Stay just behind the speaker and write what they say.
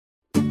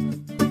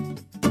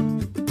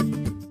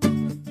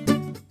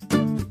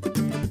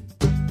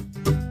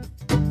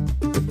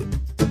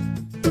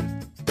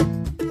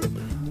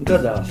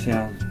gadās,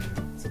 jā.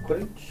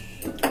 Cukuriņš.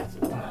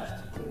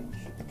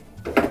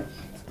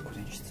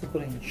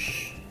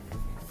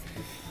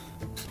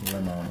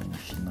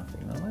 Lemoniņš nav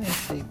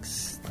vajadzīgs.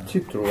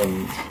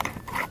 Citroniņš.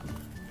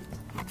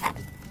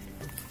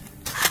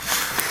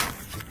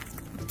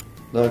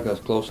 Dārgās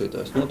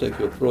klausītājs, notiek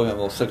joprojām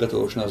vēl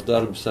sagatavošanās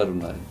darbi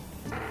sarunai.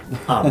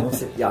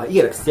 Mums ir,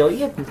 ieraksts jau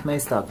iet, bet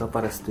mēs tā kā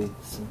parasti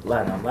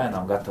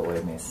lēnām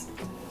gatavojamies.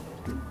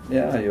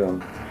 Jā, jo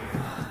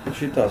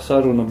šitā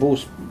saruna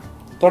būs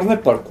par ne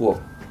par ko.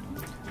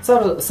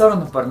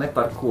 Saruna par ne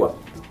par ko.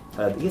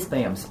 Tad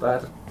iespējams par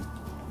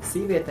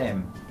sīvietēm,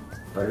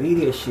 par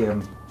vīriešiem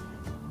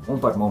un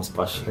par mums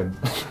pašiem.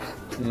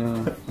 Jā,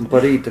 un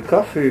par rīta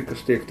kafiju,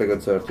 kas tiek tagad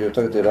dzert, jo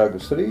tagad ir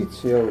agras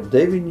rīts, jau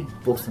 9.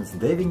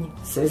 9,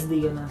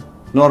 sestdienā.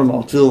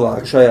 Normāli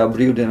cilvēki šajā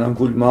brīvdienā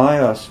guļ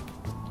mājās,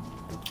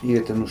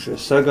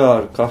 ietenušies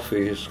sagāri,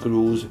 kafijas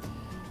krūzi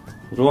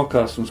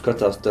rokās un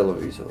skatās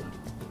televizoru.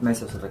 Mēs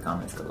jau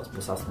satikāmies kādos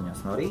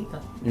 7:30 no rīta.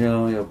 Jā,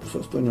 jau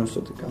 8:30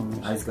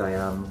 satikāmies.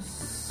 Aizgājām uz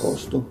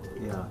kostu.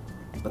 Jā.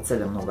 Pa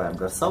ceļam nogājām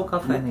gar savu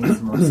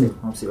kafejnīcu,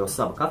 mums ir jau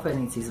sava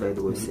kafejnīca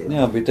izveidojusies.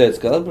 Jā, bija teicis,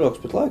 ka atbrauks,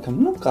 bet laikam,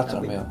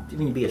 katram jau.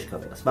 Viņi bieži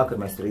kavējās. Vakar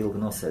mēs tur ilgi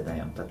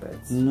nosēdējām,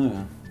 tāpēc. Nu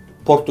jā.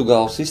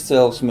 Portugāles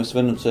izcēlesmes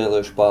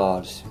venucēliešu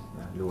pāris.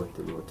 Jā, ļoti,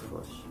 ļoti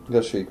forši.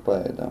 Garšīgi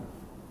paēdām.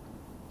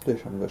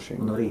 Tiešām garšīgi.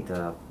 Un no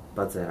rītā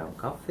padzērām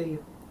kafiju.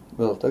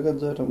 Vēl tagad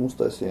dzeram,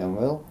 uztaisījām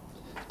vēl.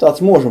 Tāds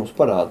možums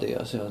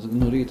parādījās, jā,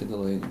 no rīta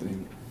galīgi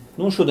bija.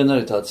 Nu, šodien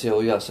arī tāds jau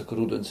jāsaka,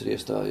 rudens ir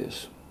iestājies.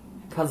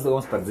 Kāds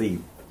domas par dzīvi?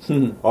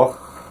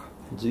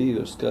 Dzīve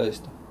ir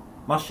skaista.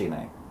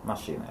 Mašīnai.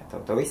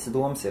 Tev visi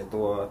domas ir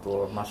to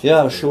mašīnu.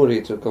 Jā,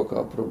 šorīt ir kaut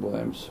kā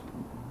problēmas.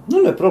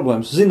 Nu, ne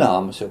problēmas,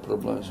 zināmas jau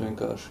problēmas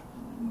vienkārši.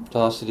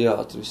 Tās ir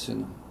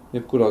jāatrisina.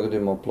 Jebkurā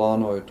gadījumā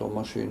plānoju to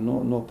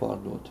mašīnu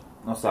nopārdot.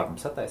 No sākuma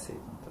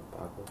sataisīt un tad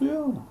pārdot.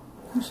 Jā,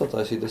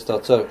 sataisīt. Es tā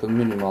ceru, ka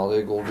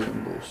minimāli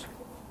ieguldījumi būs.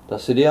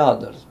 Tas ir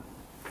jādara.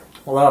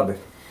 Labi.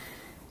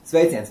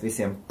 Sveiciens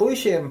visiem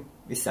puišiem,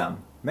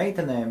 visām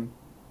meitenēm.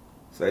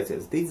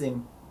 Sveiciens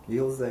Didzim,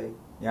 Ilzei,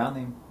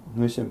 Jānim.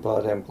 Visiem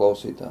pārējiem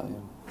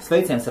klausītājiem.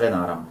 Sveiciens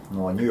Renāram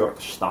no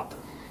Ņujorkas štata.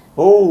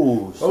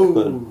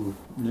 Super.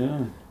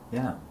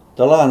 Jā.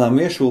 Tā lēnām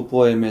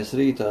iešūpojamies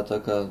rītā,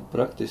 tā kā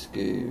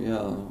praktiski,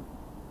 jā,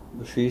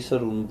 šī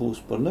saruna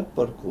būs par ne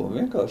par ko,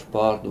 vienkārši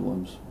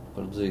pārdomams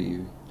par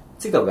dzīvi.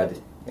 Cik tev gadi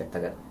ir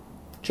tagad?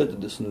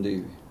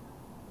 42.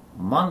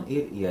 Man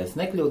ir, ja es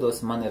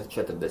nekļūdos, man ir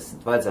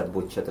 40. Vajadzētu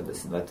būt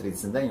 40 vai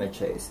 39 vai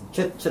 40.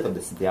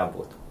 40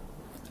 jābūt.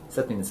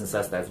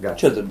 76.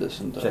 gads.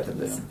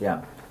 40, jā.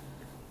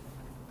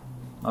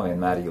 Man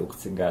vienmēr jūka,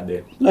 cik gadi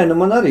ir. Nē, nu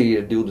man arī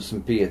ir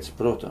 25,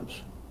 protams.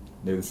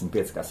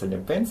 25, kā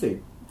saņem pensiju?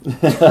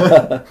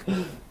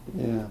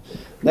 Jā.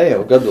 Ne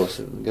jau gados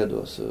ir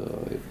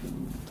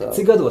tā.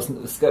 Cik gados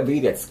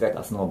vīrietis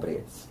skaitās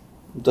nobriedis?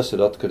 Tas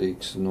ir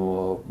atkarīgs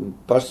no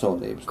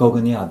personības. Kaut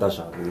gan jā,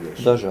 dažādi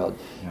vīrieši. Dažādi.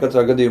 Jā.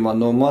 Katrā gadījumā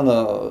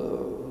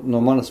no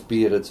manas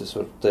pieredzes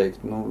var teikt,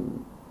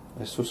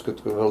 es uzskatu,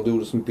 ka vēl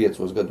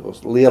 25 gados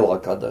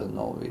lielākā daļa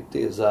nav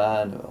tie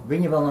zēni vēl.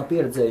 Viņi vēl nav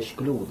pieredzējuši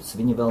kļūdas,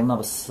 viņi vēl nav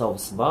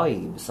savas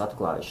vājības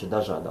atklājuši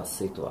dažādās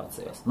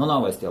situācijās. Nav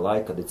vairs tie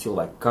laiki, kad ir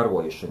cilvēki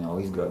karojuši un jau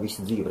izgrāju visu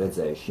dzīvi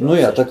redzējuši.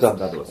 Jā, tā kā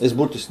gados. Es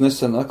burtiski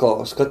nesen atkal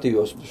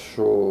skatījos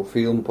šo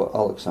filmu par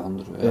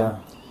Aleksandru. Jā.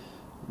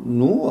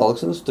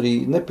 Aleksandrs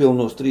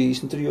nepilnos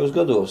 33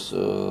 gados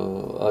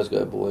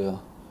aizgāja bojā.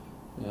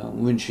 Jā.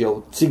 Viņš jau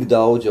cik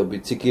daudz jau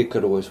bija, cik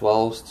iekarojis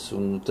valsts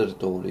un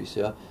teritorijas,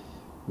 jā.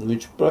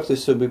 Viņš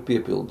praktiski jau bija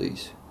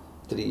piepildījis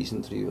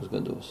 33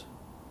 gados.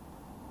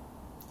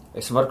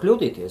 Es varu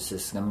kļūdīties,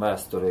 es gan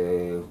vēsturi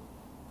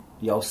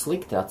jau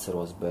slikti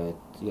atceros, bet,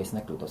 ja es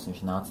nekļūdos,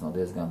 viņš nāca no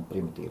diezgan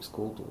primitīvas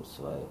kultūras.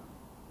 Vai...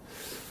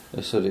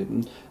 Es arī,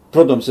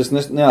 protams, es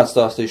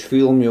neatstāstīšu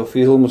filmu, jo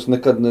filmas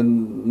nekad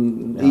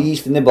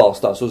īsti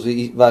nebalstās uz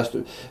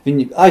vēsturi.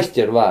 Viņi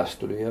aizķer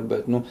vēsturi, ja,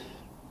 bet,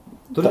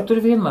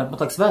 Tur vienmēr, man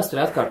liekas,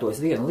 vēsturē atkārtojas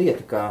viena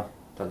lieta, kā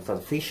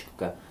tāda fiška,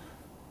 ka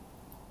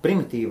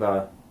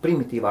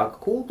primitīvāka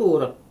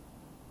kultūra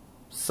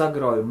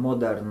sagrauj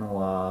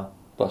moderno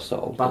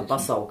pasauli,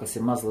 kas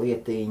ir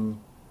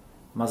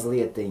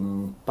mazlietiņ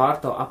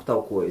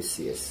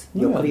aptaukojusies,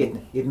 jau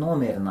krietni ir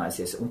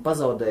nomierinājusies un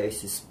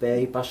pazaudējusi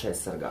spēju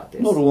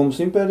pašaizsargāties. Romas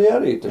impērija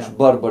arī, taču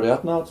barbari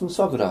atnāca un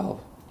sagrāva.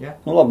 Ja?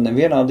 Labi,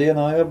 nevienā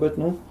dienā, ja, bet,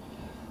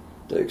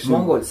 teiksim.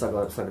 Mongoļi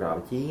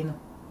sagrāva Ķīnu.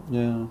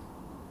 Jā.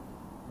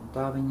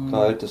 Tā viņi...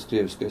 Kā ir tas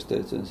krieviskais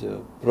teiciens, jā.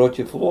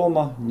 Protiv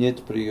loma,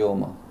 niet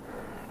prijoma.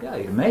 Jā,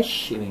 ir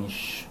meši, viņš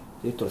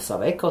ir tur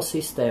sava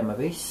ekosistēma,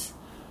 viss.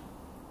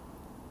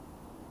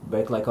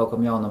 Bet, lai kaut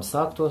kam jaunam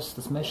sāktos,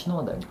 tas mešs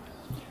nodeg.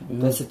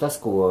 Tas ir tas,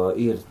 ko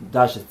ir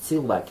daži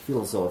cilvēki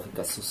filozofi,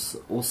 kas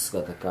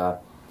uzskata, ka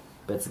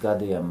pēc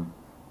gadiem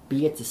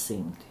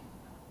 500,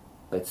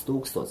 pēc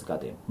 1000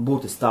 gadiem,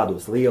 būtis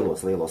tādos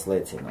lielos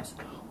lēcienos,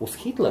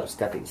 uz Hitleru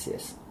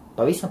skatīsies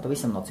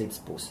pavisam no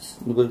citas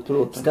puses.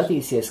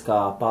 Skatīsies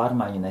kā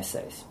pārmaiņu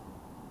nesējs.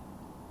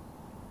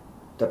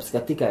 Tāpēc, ka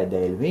tikai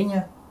dēļ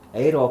viņa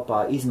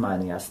Eiropā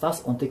izmainījās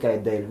tas, un tikai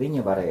dēļ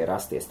viņa varēja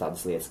rasties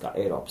tādas lietas kā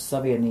Eiropas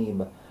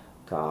Savienība,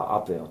 kā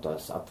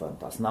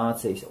apvienotās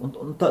nācijas,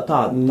 un tā.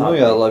 Nu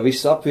jā, lai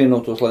viss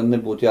apvienotos, lai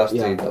nebūtu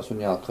jāstrīdās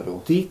un jākaro.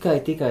 Tikai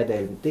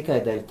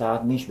dēļ tā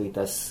viņš bija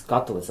tas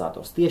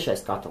katalizators,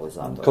 tiešais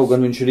katalizators. Kaut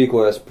gan viņš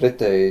rīkojās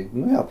pretēji,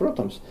 nu jā,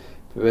 protams,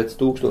 pēc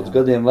 1000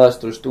 gadiem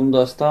vēstures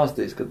stundās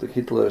stāstīs, kad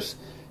Hitlers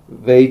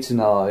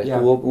veicināja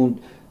to, un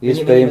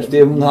iespējams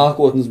tiem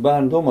nākotnes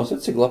bērni domās,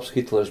 cik labs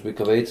Hitlers bija,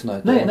 ka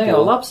veicināja to. Ne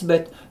jau labs,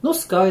 bet,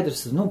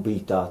 skaidrs,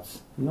 bija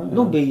tāds.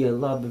 Bija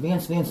labi,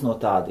 viens no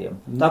tādiem.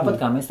 Tāpat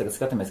kā mēs tagad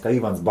skatāmies, kā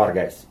Ivans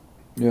Bargais.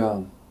 Jā.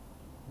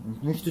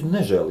 Viņš tur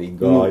nežēlīgi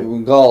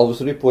gāja.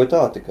 Galvas ripoja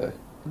tā tikai.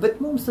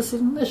 Bet mums tas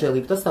ir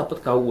nežēlīgi, tas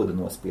tāpat kā oda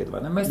nospied, vai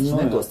ne? Mēs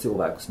taču tos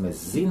cilvēkus,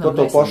 mēs zinām, par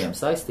to mēs viņiem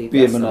saistīti.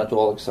 Pieminētu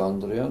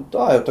Aleksandru, ja?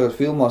 Tā jau tagad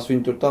filmās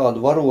viņi tur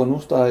tādu varonu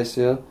uzstājas,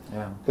 ja?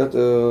 Kad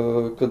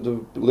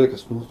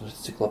liekas,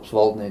 cik labs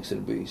valdnieks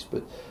ir bijis,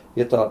 bet,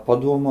 ja tā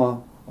padomā,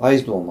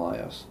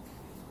 aizdomājās,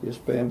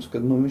 iespējams,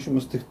 kad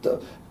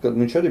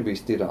viņš arī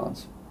bijis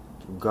tirāns.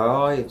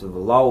 Gāja,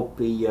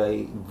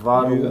 laupījai,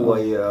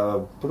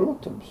 varoja.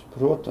 Protams.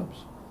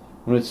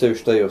 Un ir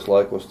sevišķi tajos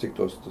laikos, cik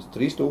tas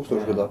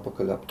 3000 gadu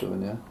atpakaļ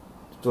aptuveni, ja?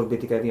 Tur bija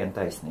tikai viena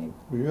taisnība.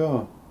 Jā,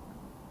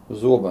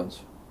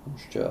 zobens un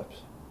šķēps.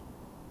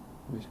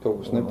 Viss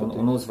kaut kas nepatīk.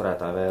 Un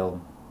uzvarētāja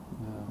vēlme.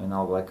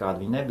 Vienalga, lai kāda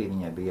viņa nebija,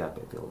 viņai bija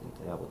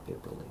jābūt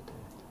piepildītai.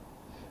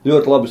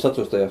 Ļoti labi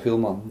atceros tajā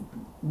filmā.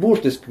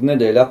 Burtiski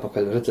nedēļa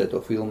atpakaļ redzēju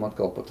to filmu,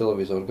 atkal pa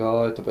televizoru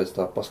gāju, tāpēc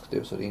tā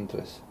paskatījos ar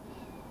interesi.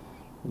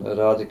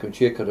 Rādi, ka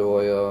viņš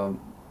iekaroja...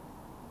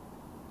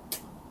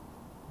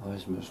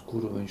 aizmirst,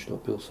 kuru viņš to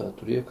pilsētu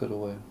tur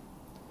iekaroja.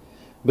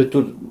 Bet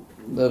tur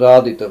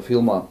rādītā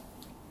filmā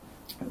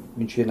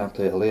viņš ienāk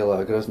tajā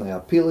lielajā graznajā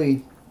pilī,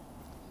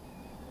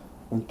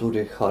 un tur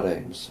ir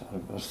hareims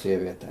ar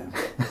sievietēm.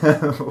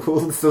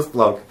 Uldis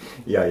uzplauk.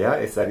 Jā,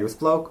 es arī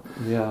uzplauku.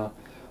 Jā.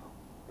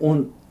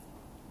 Un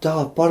tā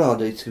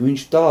parādīts, ka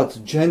viņš tāds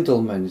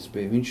džentelmenis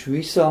bija. Viņš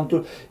visām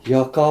tur,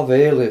 kā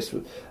vēlies.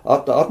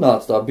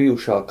 Atnāca tā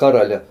bijušā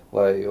karaļa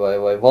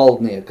vai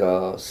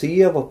valdnieka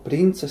sieva,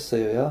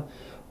 princese, jā.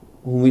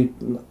 Un viņi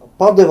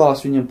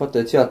padevās viņam,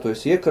 pateica, tu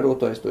esi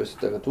iekarotājs, tu esi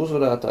tagad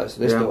uzvarētājs,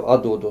 es tev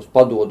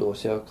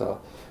padodos, kā.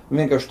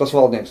 Vienkārši tas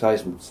valdnieks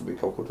aizmuts bija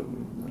kaut kur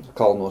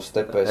kalnos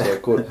stepēs vai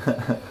kur.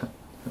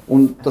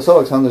 Un tas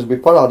Aleksandrs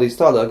bija parādīts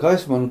tādā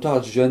gaismā,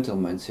 tāds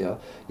džentelmens, jā.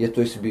 Ja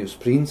tu esi bijusi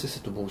princese,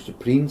 tu būsi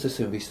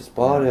princese un visas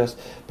pārējās,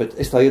 bet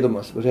es tā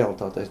iedomājos,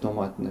 realitātē es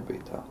domāju,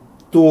 nebija tā.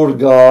 Tur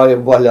gāja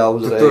vaļā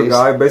uzreiz. Tur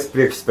gāja bez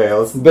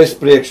priekšspēles. Bez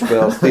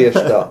priekšspēles,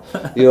 tieši tā.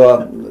 Jo,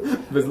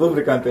 bez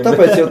lubrikantiem.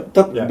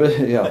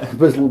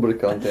 Bez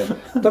lubrikantiem.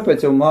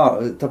 Tāpēc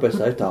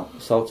tā ir tā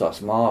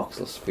saucās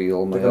mākslas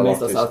filma. Tad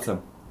mēs tā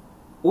saucam.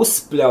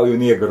 Uzspļauj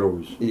un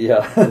iegrūž. Jā.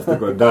 Tas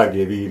tako,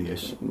 dārgie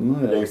vīrieši.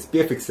 Ja jūs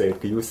piefiksējat,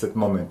 ka jūs esat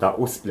momentā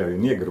uzspļauj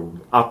un iegrūž,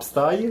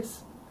 apstājies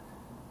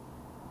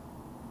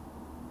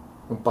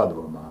un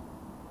padomā.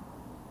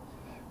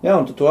 Jā,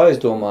 un tu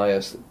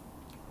aizdomājies.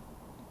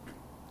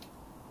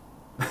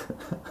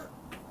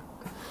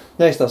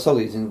 Es tā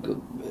salīdzinu,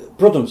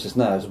 protams, es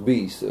neesmu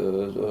bijis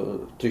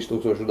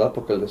 3000 gadu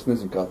atpakaļ, es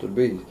nezinu, kā tur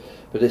bija,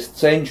 bet es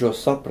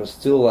cenšos saprast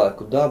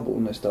cilvēku dabu,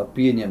 un es tā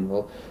pieņemu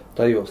vēl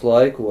tajos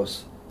laikos,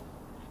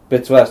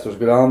 pēc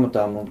vēstures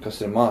grāmatām, un kas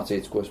ir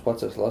mācīts, ko es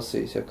pats esmu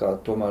lasījis, kā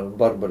tomēr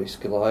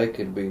barbariski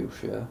laiki ir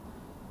bijuši, ja.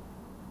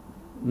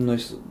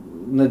 Es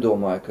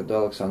nedomāju, kad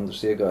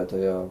Aleksandrs iegāja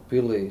tajā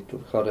pilī,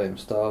 tur harēm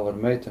stāv ar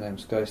meitenēm,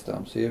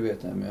 skaistām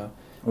sievietēm, ja.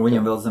 Un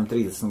viņam vēl zem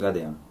 30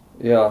 gadiem.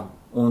 Jā.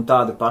 Un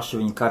tādi paši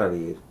viņa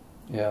karavīri.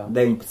 Jā.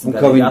 19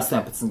 gadīgi,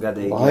 18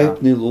 gadīgi.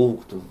 Laipni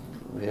lūgtu.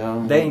 Jā.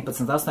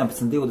 19,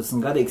 18,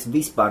 20 gadīgs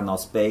vispār nav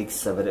spējīgs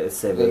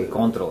sevi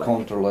kontrolēt.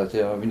 Kontrolēt,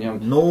 jā. Viņam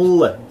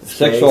nulle.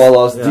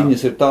 Seksuālās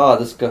ziņas ir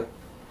tādas, ka...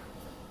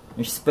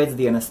 Viņš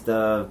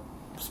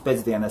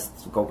spēcdienas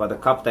kaut kāda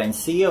kapteiņa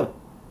sieva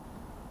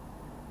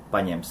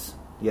paņems,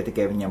 ja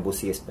tikai viņam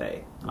būs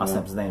iespēja.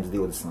 18, 19,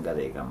 20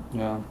 gadīgam.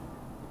 Jā.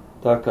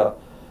 Tā kā...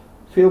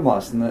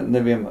 Filmās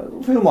nevienmēr.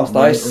 Filmās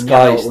tā ir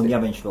skaisti. Un ja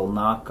viņš vēl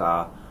nāk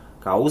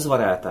kā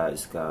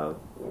uzvarētājs,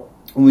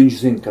 un viņš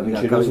zina, ka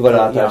viņš ir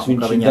uzvarētājs,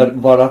 viņš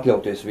var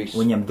atļauties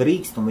visu. Viņam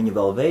drīkst, un viņi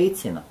vēl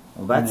veicina.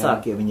 Un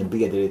vecākie viņa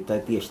biedri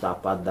tieši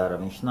tāpat dara.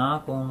 Viņš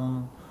nāk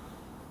un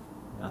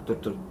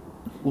tur.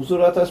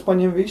 Uzvarētājs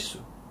paņem visu.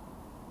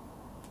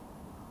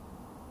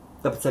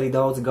 Tāpēc arī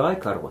daudz gāja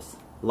karos,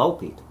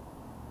 laupīt.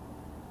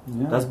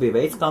 Jā. Tas bija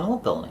veids, kā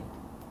nopelnīt.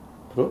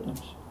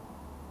 Protams.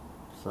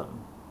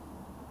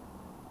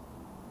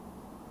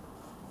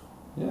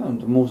 Jā, un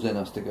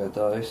mūsdienās tikai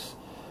tā es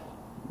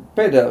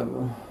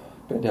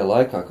pēdējā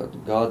laikā, kad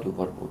gadu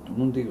varbūt,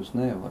 2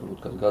 varbūt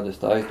kādu gadu es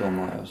tā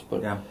aizdomājos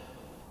par,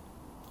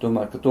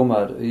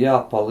 tomēr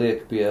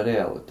jāpaliek pie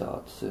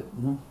realitātes.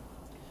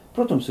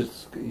 Protams,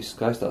 ir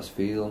skaistās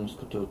filmas,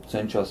 ka tu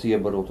cenšās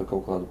iebarot ar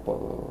kaut kādu...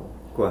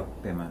 Ko,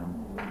 piemēram?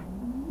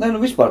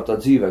 Vispār tā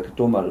dzīvē, ka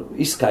tomēr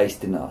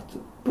izskaistināt.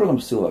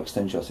 Protams, cilvēks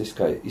cenšās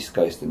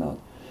izskaistināt.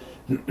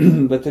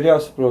 Bet ir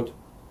jāsaprot,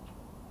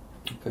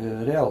 ka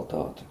ir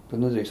realitāte, ka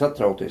nedrīkst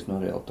atrauties no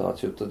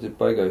realitātes, jo tad ir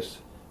baigais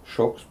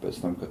šoks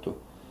pēc tam, ka tu...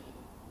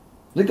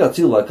 Zin kā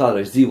cilvēki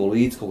kādreiz dzīvo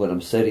līdz kaut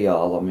kādam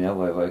seriālam, ja,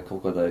 vai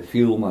kaut kādai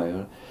filmai,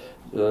 ja.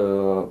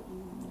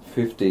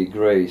 50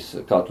 Greys,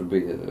 kā tur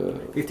bija?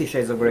 50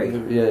 Shades of Grey.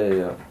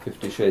 Jā,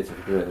 50 Shades of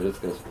Grey, redz,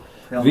 kas...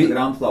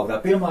 Grāmatplaukā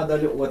pirmā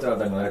daļa, otrā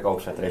daļa no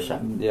augšā trešā.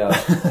 Jā,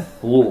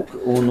 lūk,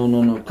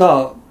 un kā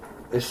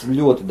es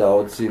ļoti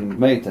daudz zinu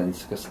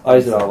meitenes, kas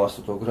aizrāvās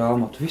ar to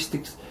grāmatu, viss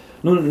tiks,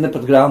 nu, ne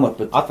pat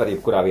grāmatu, bet...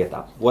 Atverību kurā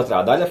vietā?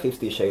 Otrā daļa,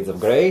 50 Shades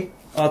of Grey.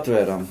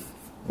 Atvēram.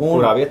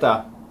 Kurā vietā?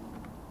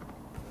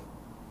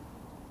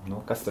 Nu,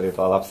 kas tur ir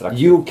vēl abstrakt?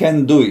 You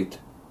can do it.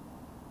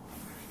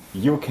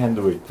 You can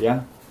do it,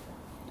 jā?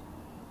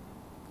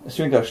 Es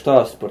vienkārši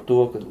stāstu par to,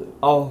 ka...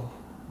 Oh,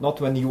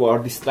 not when you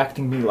are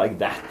distracting me like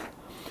that.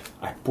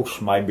 I push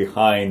my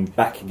behind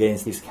back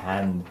against his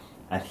hand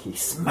and he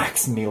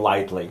smacks me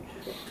lightly.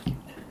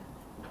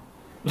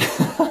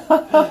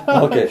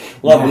 Okay,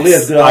 labi,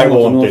 yes, liec I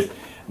grāmatu want no... it.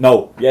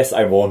 No, yes,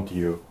 I want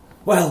you.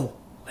 Well,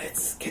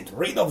 let's get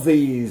rid of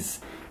these.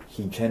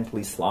 He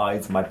gently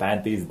slides my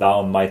panties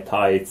down my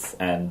tights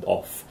and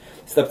off.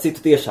 Starp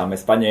citu, tiešām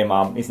mēs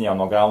paņēmām, izņēmām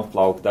no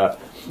grāmatplaukta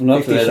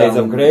 50 Shades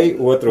of Grey,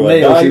 otro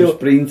daļu.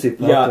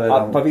 Principu jā,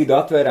 atvērām. pa vidu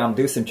atvērām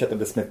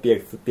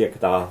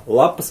 245.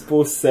 lapas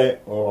puse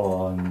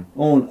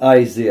Un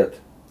aiziet.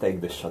 Take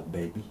the shot,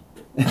 baby.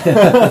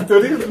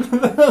 Tur ir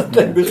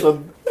take the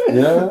shot.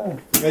 Jā.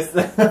 Mēs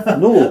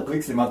Nu,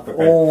 liksim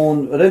atpakaļ.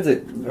 un redzi,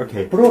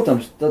 Okay.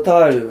 protams,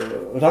 tā ir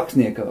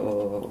rakstnieka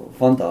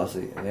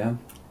fantāzija, ja?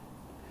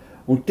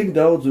 Un tik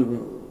daudz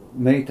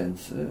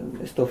meitenes,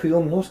 es to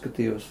filmu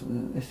noskatījos,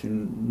 es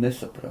viņu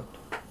nesapratu.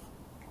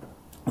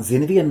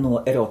 Zini, viena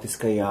no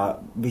erotiskajā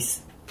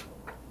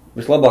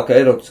Vislabākā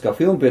erotiskā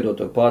filma, piedot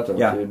to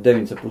pārtraukt, Jā. ir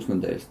 9,5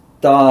 nedēļas.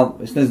 Tā,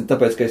 es nezinu,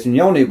 tāpēc, ka es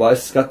viņu jaunībā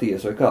esmu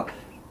skatījies, vai kā.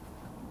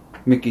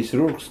 Mikijs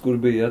Rūks, kur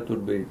bija, ja,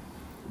 tur bija.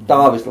 Tā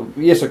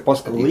iesaku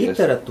paskatīties.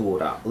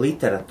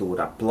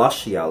 Literatūrā,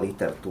 plašajā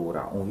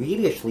literatūrā un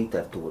vīriešu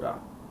literatūrā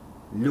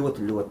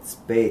ļoti, ļoti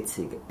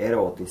spēcīga,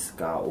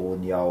 erotiskā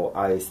un jau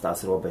aiz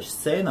tās robežas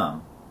scēnām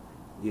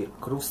ir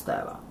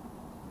krustēvā.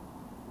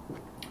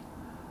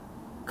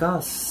 Kā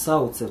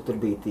sauca, tur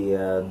bija tie,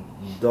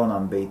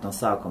 Donam bija no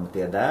sākuma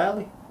tie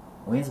dēli,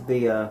 un viens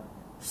bija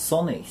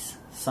Sonijs,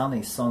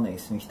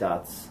 viņš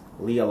tāds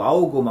liela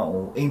auguma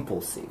un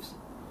impulsīvs.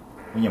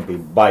 Viņam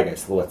bija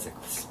baigais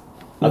loceklis.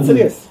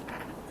 Atceries?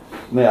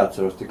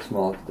 Neatceros tik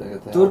smalki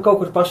tagad. Jā. Tur kaut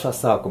kur pašā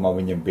sākumā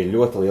viņam bija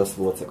ļoti liels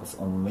loceklis,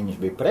 un viņš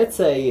bija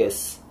precējies,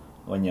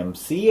 viņam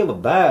sieva,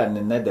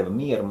 bērni nedeva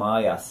mieru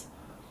mājās.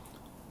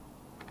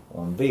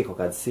 Un bija kaut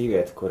kāda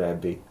sīviete, kurai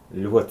bija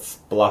ļoti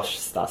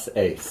plašas tās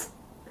ejas.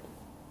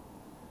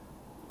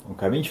 Un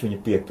kā viņš viņu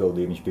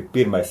piepildīja, viņš bija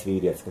pirmais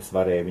vīrietis, kas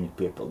varēja viņu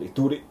piepildīt.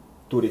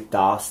 Tur ir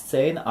tā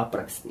scēna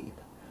aprakstīta.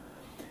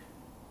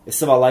 Es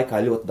savā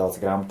laikā ļoti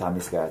daudz grāmatām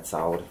izgāju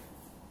cauri.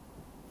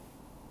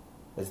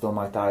 Es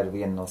domāju, tā ir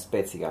viena no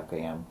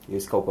spēcīgākajām. Ja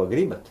jūs kaut ko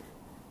gribat,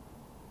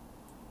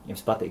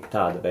 jums patīk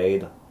tāda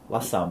veida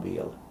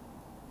lasāmviela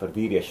par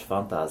vīriešu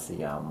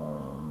fantāzijām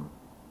un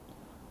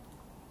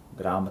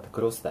grāmata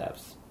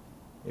Krustēvs.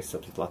 Ir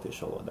saprast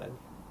latviešu valodai.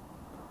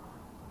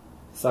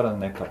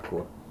 Saruna ne par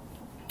ko.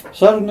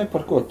 Saruna ne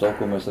par ko, tā,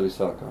 ko mēs arī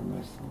sākām.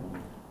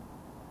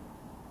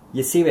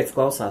 Ja sievietes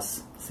klausās,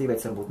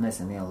 sievietes varbūt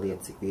nezin vienu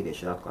lietu, cik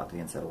vīrieši ir atklāti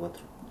viens ar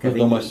otru. Es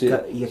domāju,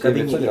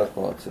 sievietes arī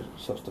atklāts ir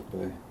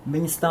savstarpēji.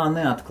 Viņas tā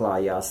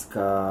neatklājās,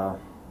 ka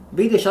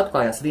vīrieši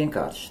atklājās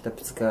vienkārši,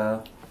 tāpēc, ka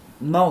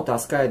nav tā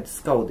skaidra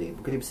skaudība.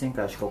 Gribas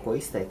vienkārši kaut ko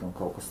izteikt un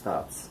kaut kas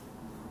tāds.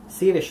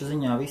 Sieviešu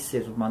ziņā viss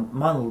ir,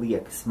 man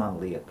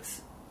liekas.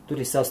 Tur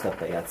ir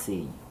savstarpējā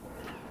cīņa.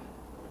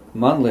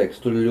 Man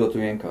liekas, tur ir ļoti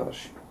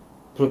vienkārši.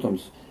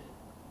 Protams,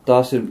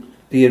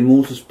 tie ir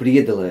mūsu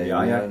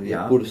spriedelējumi.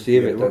 Ja kuru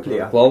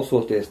sieviete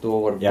klausoties,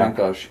 to var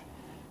vienkārši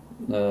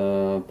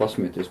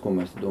pasmieties, ko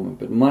mēs domājam.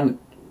 Bet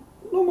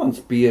no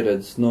manas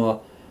pieredzes, no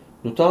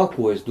tā,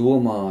 ko es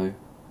domāju,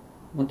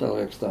 man tā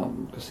liekas tā,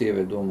 ka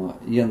sieviete domā,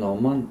 ja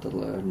nav man, tad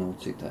lai arī nav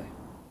citai.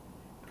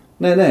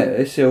 Nē,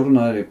 es jau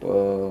runāju arī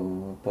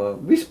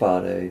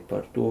vispārēji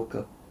par to,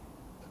 ka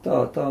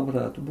tā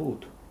varētu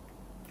būt.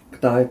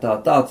 Ka tā ir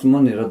tāds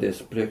man ir radies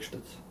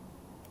priekšstats.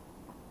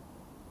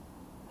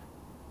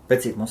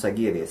 Pēcīt mums vajag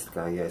ieviest,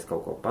 ka ja es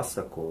kaut ko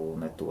pasaku,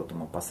 ne to, tu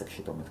man pasaki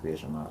šito, mēs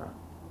griežam ārā.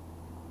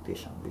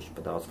 Tiešām bišķi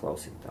pa daudz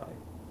klausītāju.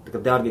 Tā kā,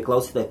 dārgie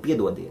klausītāji,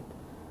 piedodiet.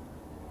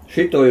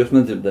 Šito jūs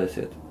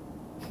nedzirdēsiet.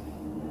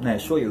 Nē,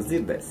 šo jūs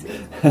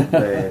dzirdēsiet.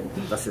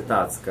 Bet tas ir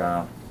tāds, ka...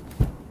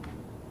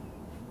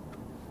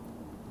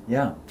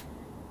 Jā.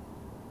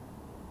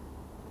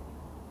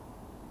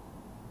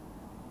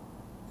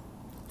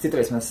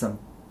 Citreiz mēs esam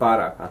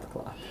pārāk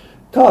atklāti.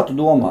 Kā tu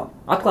domā?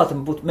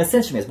 Mēs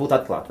cenšamies būt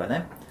atklāti, vai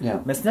ne? Jā.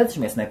 Mēs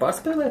cenšamies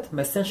nepārspēlēt,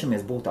 mēs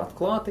cenšamies būt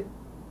atklāti.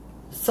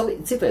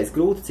 Citreiz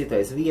grūti,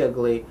 citreiz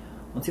viegli,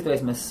 un citreiz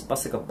mēs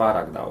pasakam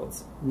pārāk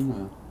daudz.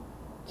 Jā.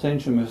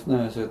 Cenšamies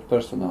neaiziet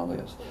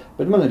personālajās.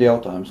 Bet man ir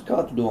jautājums,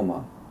 kā tu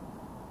domā?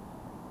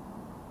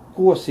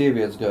 Ko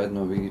sievietes gaida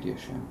no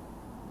vīriešiem?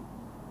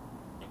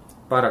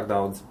 Pārāk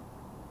daudz.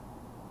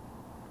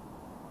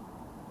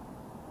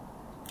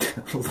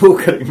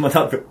 Lūk, arī man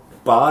atbild.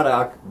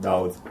 Pārāk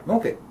daudz.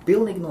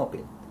 Pilnīgi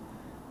nopietni.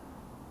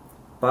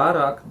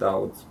 Pārāk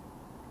daudz.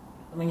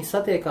 Viņi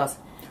satiekās,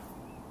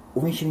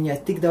 un viņš viņai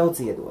tik daudz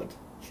iedod.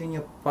 Viņš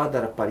viņu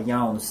padara par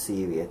jaunu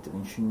sievieti,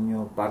 viņš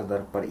viņu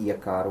padara par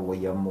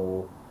iekārojamu,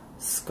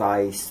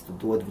 skaistu,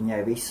 dod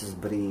viņai visus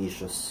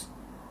brīžus,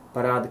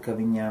 parāda, ka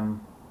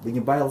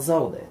viņu bail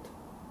zaudēt.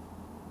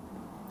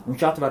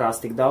 Viņš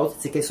atverās tik daudz,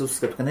 cik es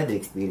uzskatu, ka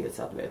nedrīkst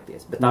vīrietis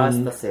atvērties, bet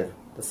tas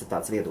ir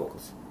tāds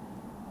viedoklis.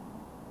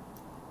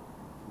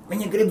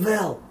 Viņa grib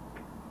vēl.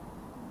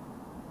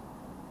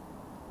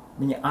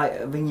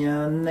 Viņa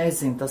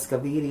nezina tas, ka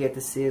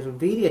vīrietis ir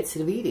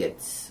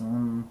vīrietis.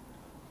 Un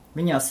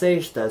viņā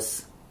sēž tas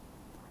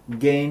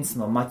gēns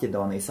no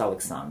Maķedonijas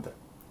Aleksandra.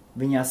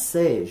 Viņā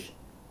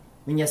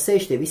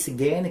sēž tie visi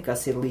gēni,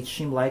 kas ir līdz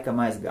šim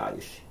laikam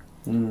aizgājuši.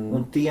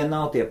 Un tie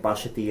nav tie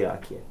paši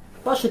tīrākie.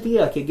 Paši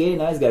tīrākie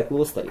gēni aizgāja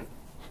klosterī.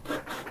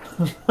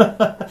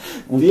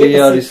 Un tie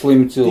arī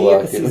slimi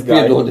cilvēki.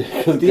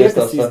 Tie,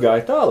 kas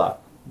izgāja tālāk.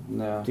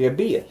 Jā. Tie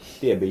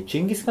bija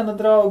Čingiskana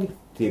draugi,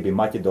 tie bija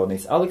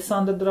Maķedonijas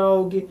Aleksandra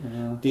draugi,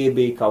 tie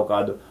bija kaut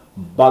kādu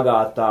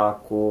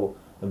bagātāku,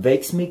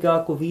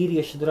 veiksmīgāku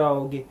vīriešu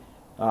draugi,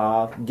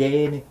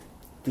 gēni,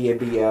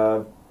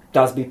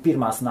 tās bija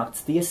pirmās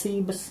nakts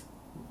tiesības,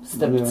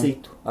 starp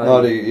citu.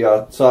 Arī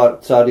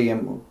cariem,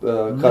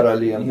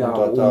 karaļiem un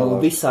tā tālāk.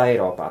 Un visā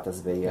Eiropā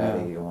tas bija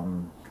arī,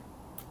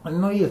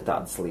 un ir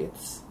tādas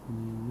lietas.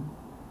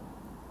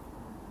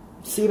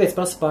 Sievietes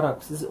prasa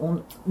pārāk,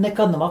 un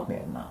nekad nav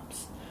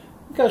apmierināmas.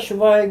 Vienkārši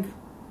vajag,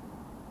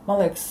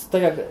 man liekas,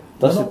 tajā...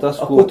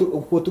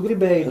 Ko tu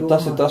gribēji?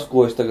 Tas ir tas,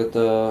 ko es tagad,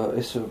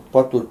 es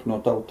paturpinu no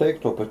tavu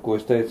teikto, par ko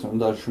es teicu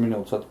dažas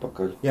minūtes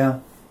atpakaļ. Jā.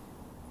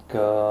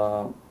 Ka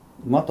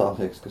man tā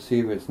liekas, ka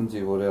sievietes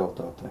nedzīvo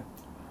realitātē.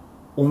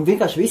 Un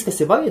vienkārši viss,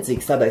 kas ir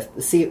vajadzīgs tādai,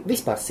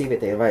 vispār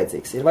sievietei ir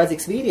vajadzīgs. Ir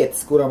vajadzīgs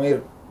vīrietis, kuram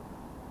ir,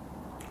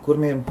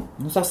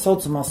 tās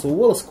saucamās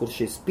olas,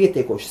 kurš ir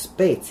pietiekoši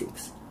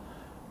spēcīgs.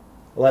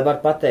 Lai var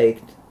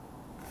pateikt,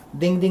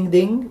 ding, ding,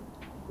 ding,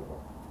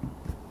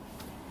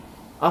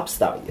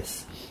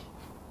 apstājies.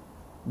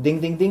 Ding,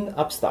 ding, ding,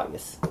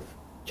 apstājies.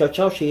 Čau,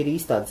 čau, šī ir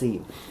īstā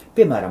dzīve.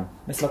 Piemēram,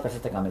 mēs vakar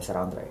satikāmies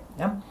ar Andreju.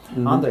 Ja?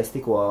 Andrejs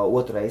tikko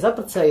otru reizi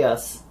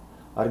apprecējās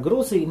ar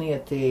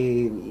grūzīnieti,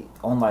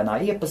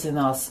 online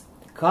iepazinās,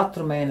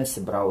 katru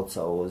mēnesi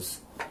brauca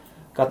uz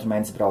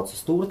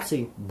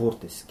Turciju,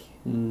 burtiski.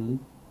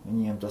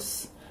 Viņiem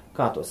tas...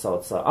 Kā to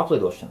sauc,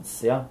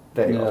 aplidošanas,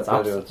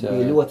 periods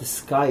bija ļoti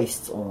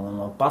skaists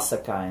un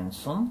pasakains,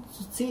 un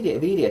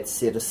vīrietis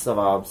ir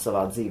savā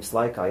dzīves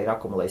laikā ir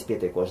akumulējis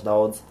pietiekoši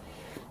daudz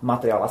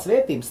materiālās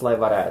vērtības, lai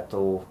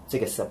varētu,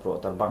 cik es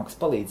saprotu, ar bankas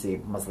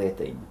palīdzību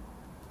mazliet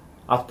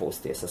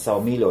atpūsties ar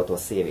savu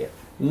mīļoto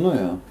sievieti. Nu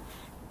jā.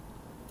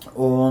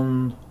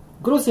 Un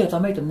Gruzijā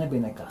tā meitene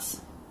nebija nekas.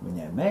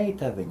 Viņai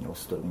meita, viņa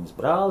uztur viņas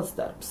brālis,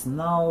 darbs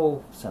nav,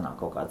 senāk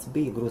kaut kāds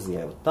bija,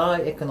 Gruzijai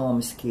tā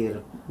ekonomiski ir...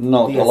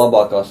 Nav tā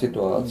labākā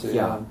situācija.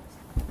 Jā.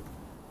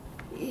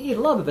 Ir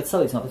labi, bet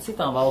salīdzinot ar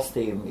citām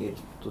valstīm,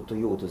 tu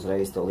jūti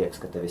uzreiz, tev liekas,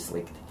 ka tev ir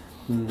slikti.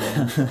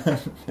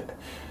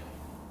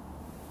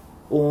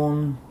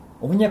 Un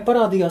viņai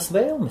parādījās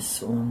vēlmes,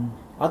 un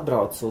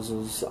atbrauc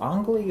uz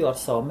Angliju ar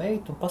savu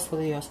meitu un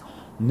paskatījās,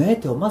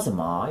 tev maza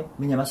māja,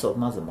 viņam esot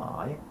maza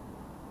māja.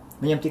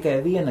 Viņam tikai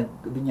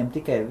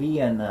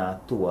viena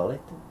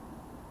toalete.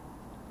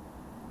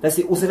 Tas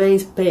ir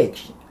uzreiz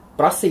pēkšņi.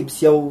 Prasības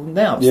jau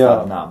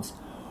neapstādināmas.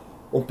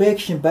 Un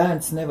pēkšņi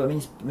bērns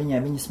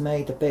viņas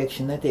meita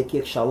pēkšņi netiek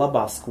iekšā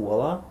labā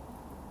skolā.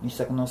 Viņš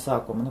saka no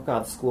sākuma,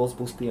 kādas skolas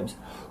būs pieejams.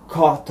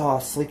 Kā tā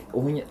slikti?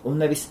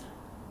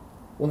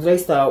 Un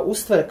reiz tā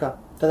uztver, ka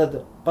tad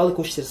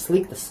palikušas ir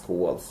sliktas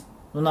skolas.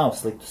 Nav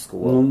sliktas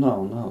skolas.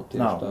 Nav,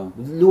 tieši tā.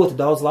 Ļoti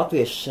daudz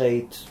latviešu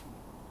šeit...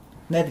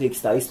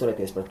 Nedrīkst tā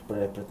izturēties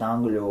pret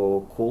angļu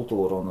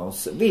kultūru un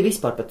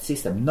vispār pret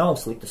sistēmu. Nav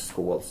sliktas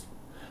skolas.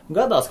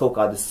 Gadās kaut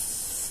kādas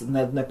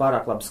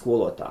nepārāk labi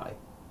skolotāji,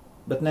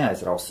 bet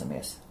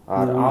neaizrausamies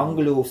ar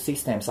angļu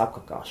sistēmas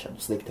apkakāšanu.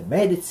 Slikta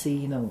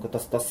medicīna, un ka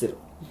tas ir...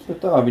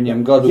 Tā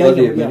viņiem gadiem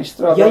ir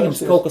izstrādājusies. Ja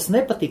jums kaut kas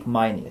nepatīk,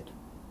 mainiet.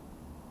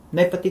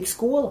 Nepatīk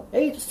skola,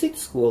 ejiet uz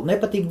citu skolu.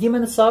 Nepatīk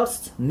ģimenes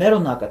ārsts,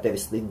 nerunā, ka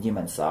tevis slikti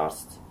ģimenes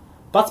ārsts.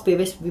 Pats pie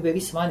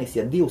viss vainīgs,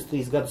 ja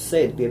 2-3 gadus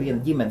sēdi pie viena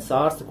ģimenes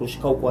ārsta, kurš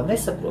kaut ko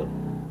nesaprot.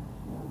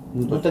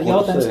 Un tad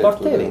jautājums par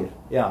tevi ir.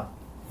 Jā.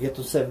 Ja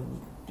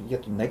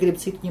tu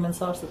negribi citu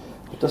ģimenes ārstu.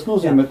 Tas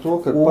nozīmē to,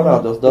 ka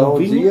parādās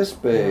daudz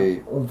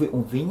iespēju.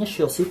 Un viņa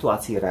šo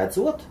situāciju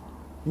redzot,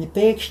 viņa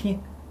pēkšņi,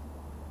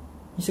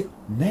 viņa saka,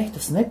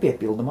 tas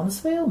nepiepilda manas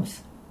vēlmes.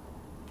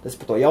 Tas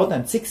par to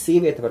jautājumu, cik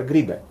sieviete var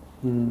gribēt.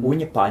 Un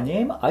viņa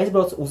paņēma,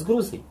 aizbrauca uz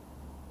Gruziju.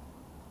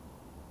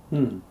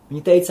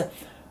 Viņa teica,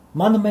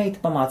 mana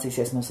meita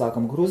pamācīsies no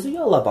sākuma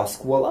Gruzijā, labā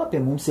skolā, pie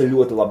mums ir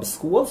ļoti labas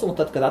skolas, un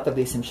tad, kad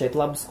atradīsim šeit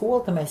labu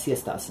skolu, tad mēs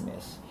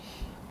iestāsimies.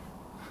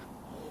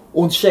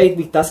 Un šeit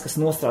bija tas, kas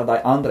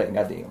nostrādāja Andreja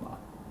gadījumā.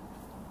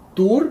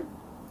 Tur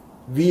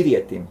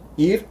vīrietim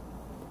ir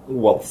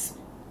olas.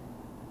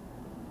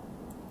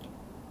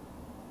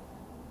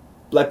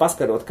 lai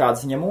paskarot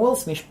kādas viņam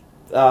olas, viņš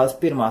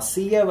pirmā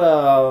sieva,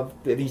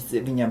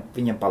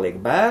 viņam paliek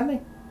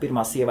bērni,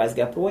 pirmā sieva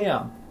aizgāja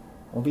projām,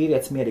 un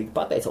vīrietis mierīgi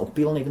pateica, un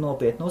pilnīgi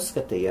nopietni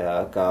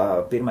uzskatīja, ka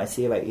pirmai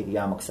sievai ir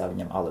jāmaksā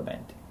viņam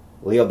alimenti.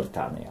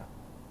 Lielbritānijā.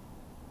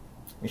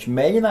 Viņš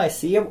mēģināja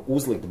sievu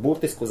uzlikt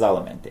burtiski uz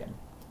alimentiem.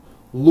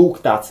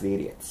 Lūk, tāds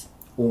vīrietis.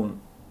 Un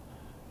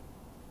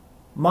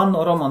man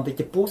no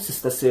romantiķa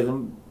puses tas ir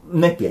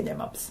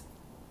nepieņemams.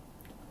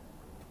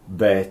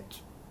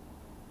 Bet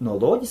no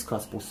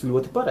loģiskās puses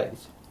ļoti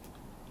pareizi.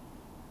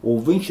 Un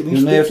viņš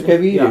ne jau tikai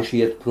vīrieši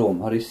iet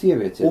prom, arī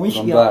sievietes iet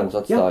prom, bērns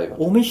atstājot.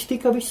 Un viņš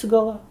tika visu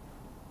galā.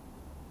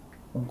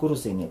 Un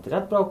gruzīnieti ir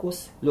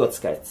atbraukusi, ļoti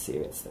skaistas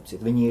sievietes, tāpēc,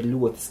 viņi ir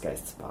ļoti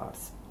skaistas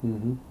pāris.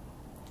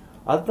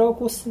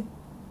 Atbraukusi,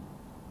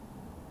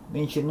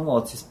 viņš ir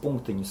nolicis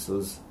punktiņus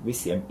uz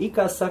visiem,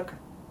 kā saka,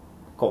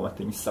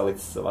 komatiņus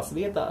salicis savās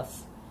vietās,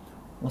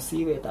 un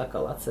sievietē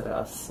kā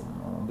atcerās,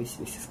 un viss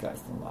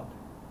skaisti un labi.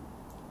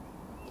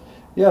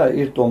 Jā,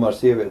 ir tomēr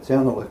sievietes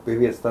jānoliek pie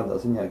vietas tādā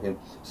ziņā, ka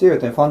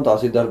sievietēm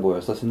fantāzija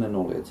darbojas, tas ir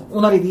nenoliedzami.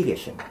 Un arī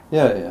vīriešiem.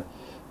 Jā.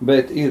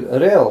 Bet ir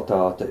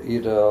realitāte,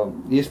 ir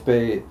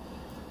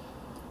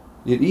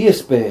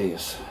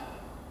iespējas.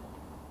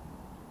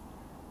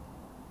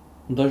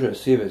 Un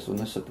dažreiz sievietes to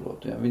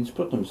nesaprot. Jā. Viņas,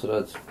 protams,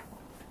 redz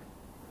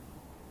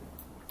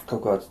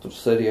kaut kāds tur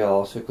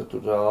seriāls, ja, ka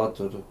tur rāda,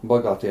 tur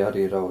bagātie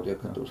arī raud, ja,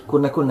 ka tur... Kur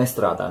nekur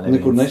nestrādā neviens.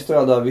 Nekur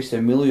nestrādā,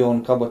 visiem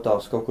miljonu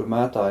kabatās kaut kur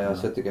mētājās,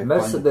 ja tikai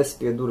Mercedes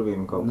pie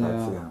durvīm kaut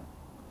kāds, jā.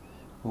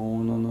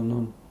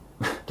 Un.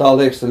 Tā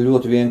liekas,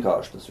 ļoti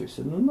vienkārši tas viss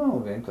ir. Nu,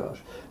 nav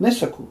vienkārši.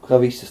 Nesaku, ka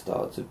visas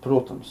tādas ir,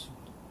 protams.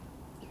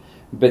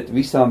 Bet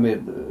visām,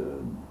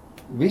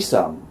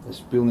 es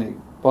pilnīgi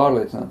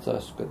pārliecināts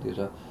esmu, kad ir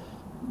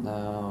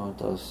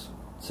tās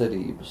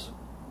cerības.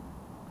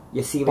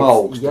 Ja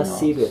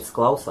sievietes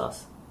klausās,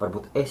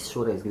 varbūt es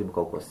šoreiz gribu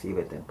kaut ko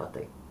sievietēm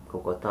pateikt.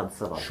 Kaut ko tādu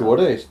savā.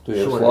 Šoreiz? Tu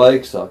jau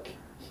laiku saki.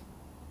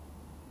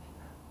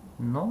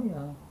 Nu,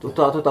 jā. Tu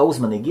tā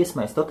uzmanīgi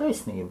iesmēs to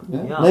taisnību.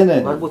 Jā.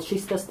 Nē. Varbūt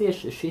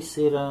šis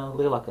ir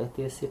lielākais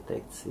tiesa ir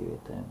teikt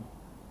sievietēm.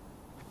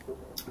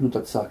 Nu,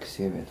 tad saki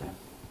sievietēm.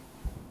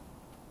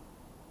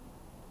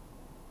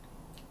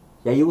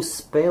 Ja jūs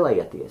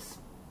spēlējaties,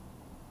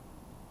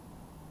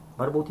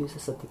 varbūt jūs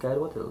esat tikai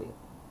ar otru lietu.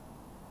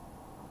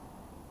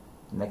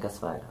 Nekas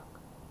vairāk.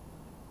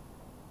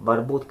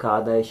 Varbūt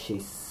kādai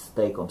šis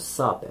teikums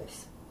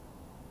sāpēs.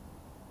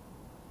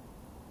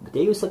 Bet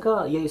ja jūs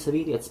ar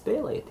vīrieti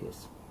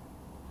spēlējaties,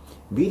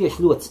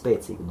 vīrieši ļoti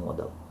spēcīgi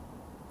nodala.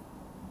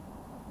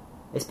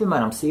 Es,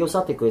 piemēram, sievu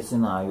satiku, es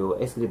zināju,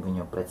 es gribu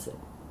viņu precēt.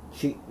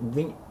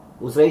 Viņa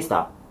uzreiz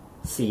tā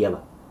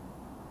sieva.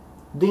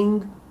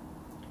 Ding!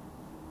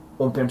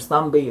 Un pirms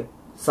tam bija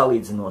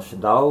salīdzinoši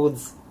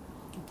daudz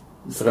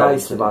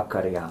skaisti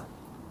vakari, jā.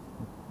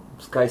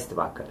 Skaisti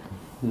vakari.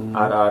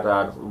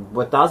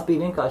 Bet tās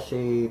bija vienkārši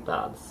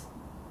tādas.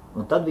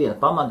 Un tad viena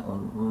pamana,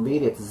 un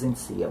vīrietis zina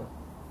sievu.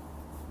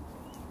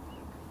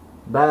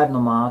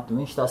 Bērnu mātu,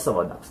 viņš tā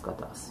savādāk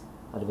skatās.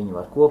 Ar viņu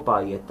var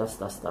kopā iet tas,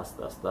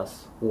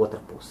 otra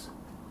puse.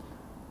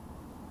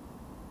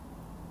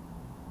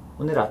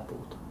 Un ir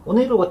atpūta.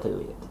 Un ir otra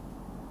lieta.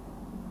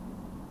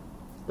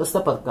 Tas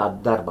tāpat kā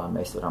darbā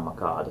mēs varam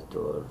kādu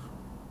tur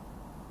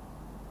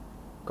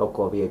kaut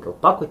ko viegli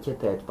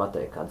pakuķetēt,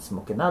 pateikt kādu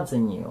smuki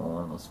nadziņi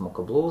un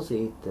smuka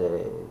blūzīte,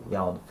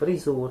 jauna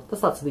frizūra.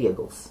 Tas tāds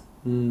viegls.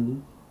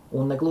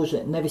 Un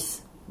negluži nevis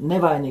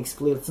nevainīgs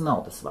flirts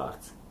nav tas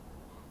vārds.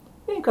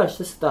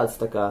 Vienkārši tas ir tāds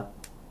tā kā,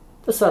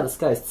 tas rada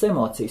skaistas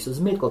emocijas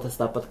uz mirkli, tas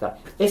tāpat kā,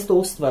 es to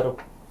uztveru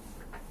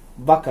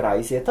vakarā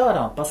iziet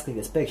ārā un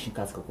paskatīties pēkšņi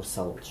kāds kaut kur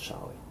salūts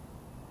šauja.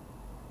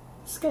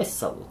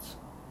 Skaists salūts.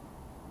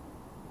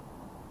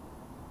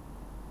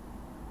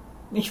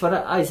 Viņš var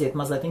aiziet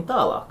mazliet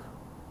tālāk,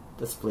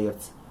 tas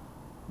flirts.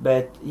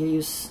 Bet, ja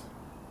jūs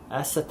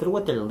esat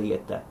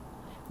rotaļlieta,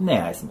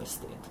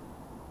 neaizmirstiet.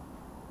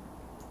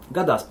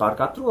 Gadās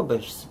pārkāpt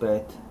robežas,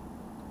 bet...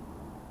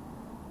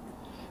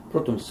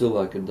 Protams,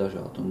 cilvēki ir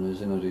dažādi, un es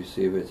zinu, arī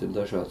sievietes ir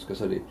dažādas,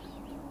 kas arī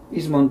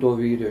izmanto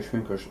vīriešu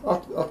vienkārši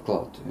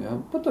atklāti, ja?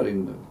 Pat arī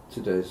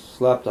citreiz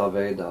slēptā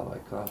veidā vai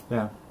kā.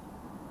 Jā.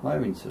 Vai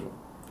viņas ir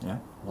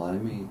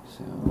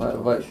laimīgas, ja?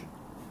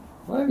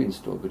 vai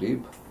viņas to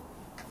grib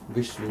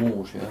visu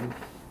mūžu, ja?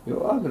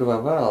 Jo agri vai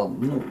vēl,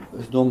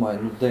 es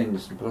domāju,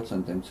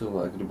 90%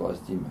 cilvēki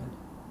gribās ģimeni.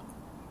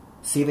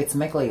 Sievietes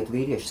meklējiet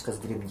vīriešus, kas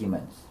grib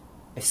ģimenes.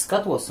 Es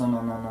skatos un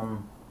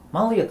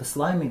man liekas,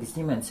 laimīgas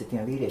ģimenes ir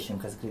tiem vīriešiem,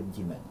 kas grib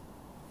ģimeni.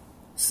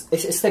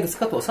 Es tagad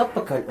skatos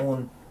atpakaļ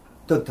un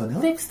tad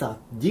neliekas tā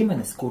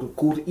ģimenes,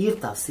 kur ir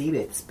tā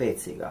sieviete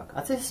spēcīgāka.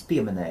 Atceries, es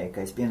pieminēju,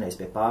 ka es vienreiz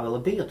pie Pāvela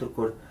biju tur,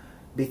 kur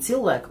bija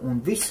cilvēki un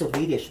visur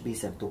vīrieši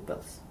bija zem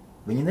tupeles.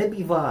 Viņi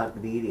nebija vārgi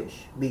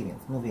vīrieši. Bija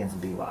viens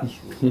bija vārš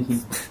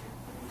vīrietis.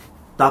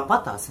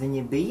 Tāpatās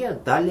viņi bija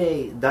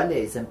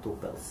daļēji zem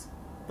tupeles.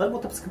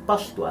 Varbūt tāpēc, ka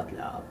paši to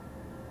atļāva.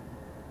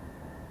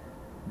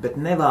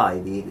 Bet nevāji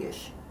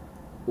vīrieši.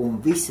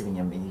 Un visi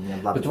viņam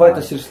labi. Bet vai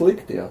tas ir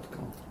slikti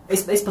atkal?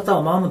 Es par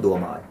tavu mammu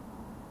domāju.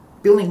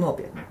 Pilnīgi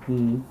nopietni.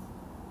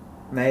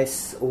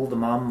 mēs Ulda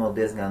mammu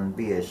diezgan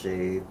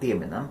bieži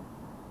pieminam,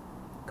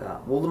 ka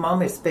Ulda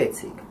mamma ir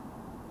spēcīga.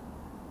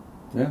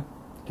 Jā,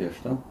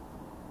 tieši tā.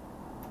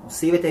 Un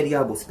sievietei ir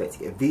jābūt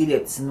spēcīgai.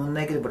 Vīrietis,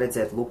 negrib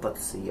redzēt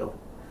lupatu sievu.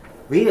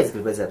 Vīrietis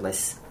grib redzēt, lai...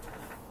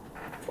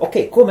 Ok,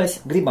 ko mēs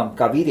gribam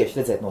kā vīrieši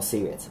redzēt no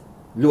sievietes?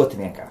 Ļoti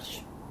vienkārši.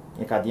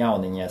 Ja kāda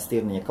jauniņa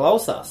stirniņa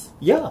klausās,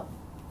 jā,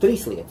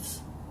 3 lietas.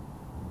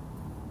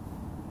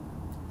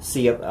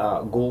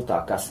 Gultā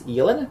kas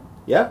Ielene,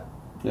 jā?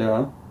 Jā.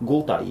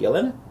 Gultā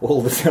Ielene,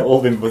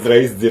 Uldim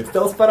uzreiz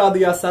dzirkstels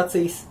parādījās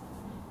acīs.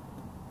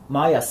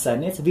 Mājās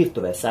saimniece,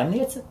 virtuvē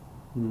saimniece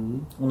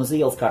un uz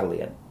ielas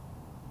karaliene.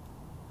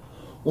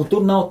 Un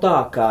tur nav tā,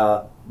 ka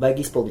vajag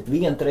izpildīt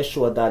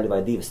 1/3 daļu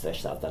vai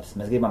 2/3 daļas.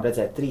 Mēs gribam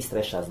redzēt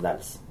 3/3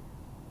 daļas.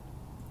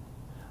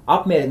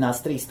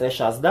 Apmierinās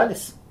 3/3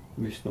 daļas.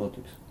 Viss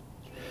notiks.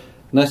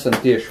 Nesen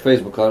tieši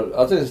Facebookā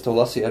atceries, to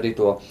lasīju arī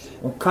to.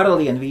 Un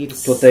karaliene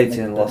vīrs. To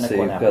teicienu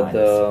lasīju, kad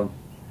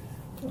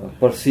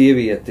par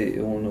sievieti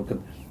un kad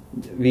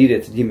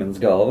vīrietis ģimenes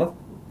galva.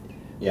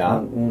 Jā.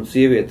 Un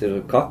sieviete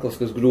ir kakls,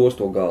 kas groz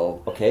to galvu.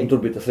 Okay. Un tur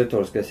bija tas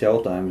retoriskais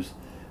jautājums.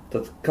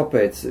 Tad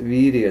kāpēc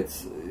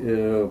vīrietis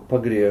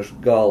pagriež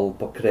galvu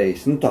pa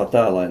kreisi? Tā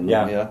tēlaini.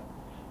 Jā.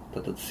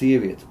 Tad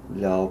sieviete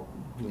ļauj,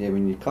 ja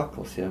viņa ir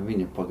kakls, ja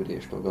viņa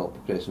pagriež to galvu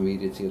pa kreisi un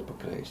vīrietis iet pa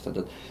kreisi.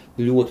 Tad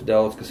ļoti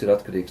daudz, kas ir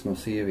atkarīgs no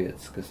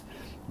sievietes,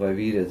 vai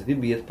vīrietis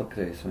grib iet pa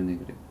kreisi vai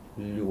negrib.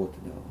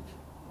 Ļoti daudz.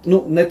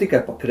 Ne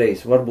tikai pa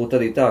kreisi, varbūt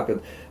arī tā, ka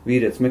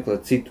vīrietis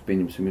meklē citu,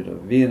 pieņemsim, ir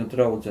viena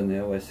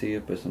draudzene vai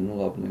sieva, pēc tam,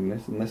 labi,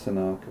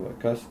 nesenāka vai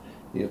kas,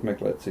 iet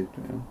meklēt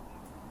citu, jā.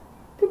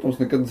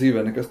 Protams, nekad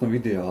dzīvē nekas nav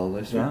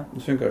ideāli. Es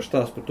vienkārši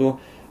stāstu par to,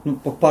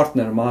 par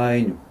partneru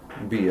maiņu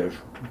bieži.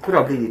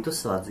 Kurā brīdī tu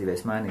savā dzīvē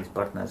mainījis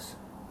partners?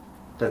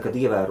 Tad, kad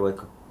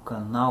ievēroju, ka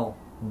nav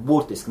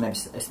burtiski,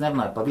 es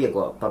nerunāju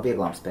par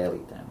vieglām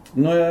spēlītēm.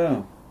 Jā.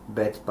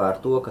 Bet par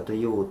to, ka tu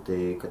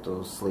jūti, ka tu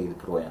slīdi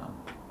projām.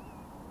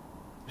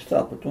 Es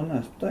tā par to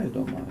neesmu tā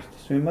izdomājis.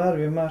 Tas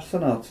vienmēr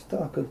sanāca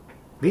tā, ka...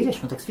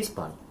 Vīrieši, man teiks,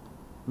 vispār.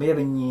 Ja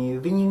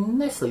viņi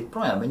neslīd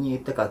projām, viņi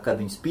tā kā, kad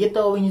viņus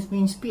pietauvo,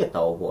 viņus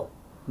pietauvo.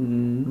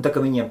 Un tā,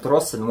 ka viņiem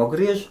trose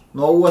nogriež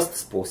no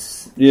ostas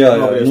puses. Jā,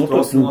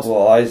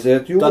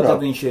 aiziet jūrā.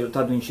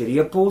 Tad viņš ir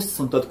iepūsts,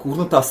 un tad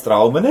kur tā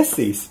strauma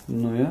nesīs.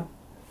 Jā.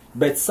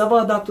 Bet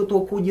savādāk tu to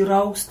kuģi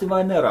rausti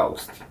vai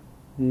nerausti.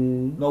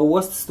 No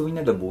ostas tu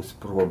viņu nedabūsi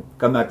prom,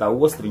 kamēr tā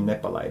osta viņu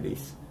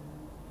nepalaidīs.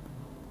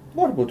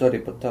 Varbūt arī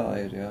pat tā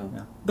ir, jā.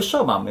 Bez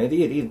šaubām ir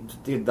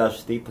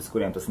daži tipus,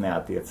 kuriem tas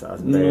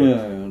neatiecās.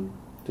 Jā,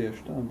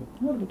 tieši tā, bet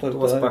varbūt arī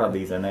tos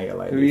paradīzē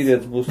neielaidīs.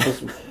 Vīrietis būs tas,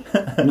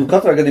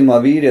 katrā gadījumā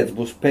vīrietis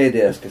būs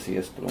pēdējais, kas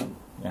ies prom.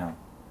 Jā.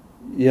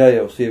 Ja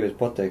jau sieviete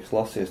pateiks,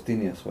 lasies,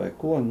 tinies vai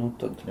ko,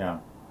 tad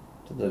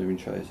arī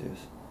viņš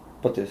aizies.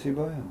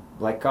 Patiesībā, jā.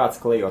 Lai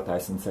kāds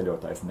klejotājs un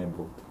ceļotājs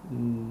nebūtu.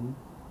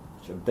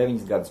 Viņš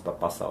 9 gadus pa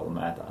pasauli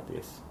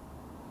mētāties.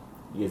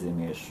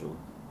 Iezīmiešu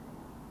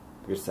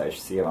virsējuši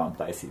sievām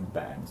taisīt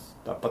bērnus.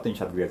 Tāpat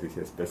viņš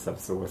atgriezīsies pie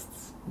savas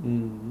ostas.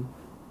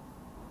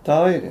 Tā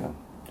ir, jā.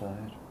 Tā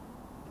ir.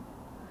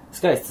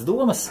 Skaistas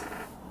domas.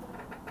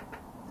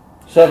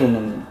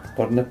 Saruna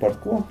ne par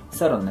ko.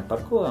 Saruna ne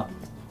par ko.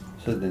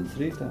 Sestdienas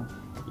rītā.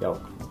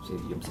 Jauka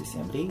jums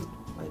visiem rīt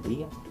vai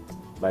diena,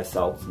 vai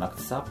saules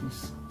naktas sapnis,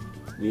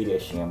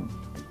 vīriešiem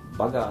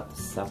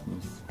bagātas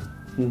sapnis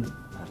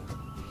ar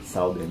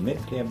saldiem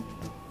mirkļiem.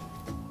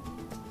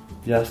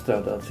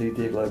 Jāstrādā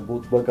cītīgi, lai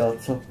būtu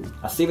bagāts sapnis.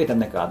 Ar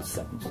sievietēm nekādus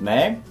sapnis? Nē?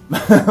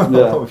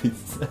 Jā.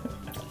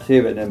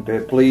 Sievietēm pie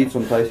plīts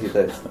un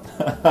taisītais.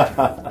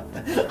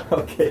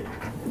 Ok.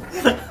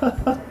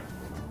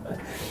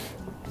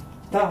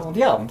 Tā,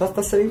 un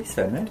tas arī viss,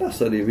 vai ne?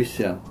 Tas arī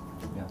viss, jā.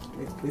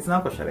 Līdz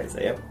nākošā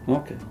reizē, jā.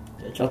 Ok.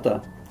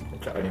 Čatā.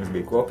 Čau, ar jums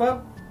bija kopā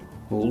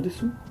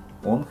Uldis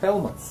un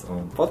Helmuts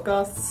un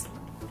podcasts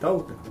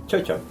Tauta.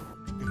 Čau.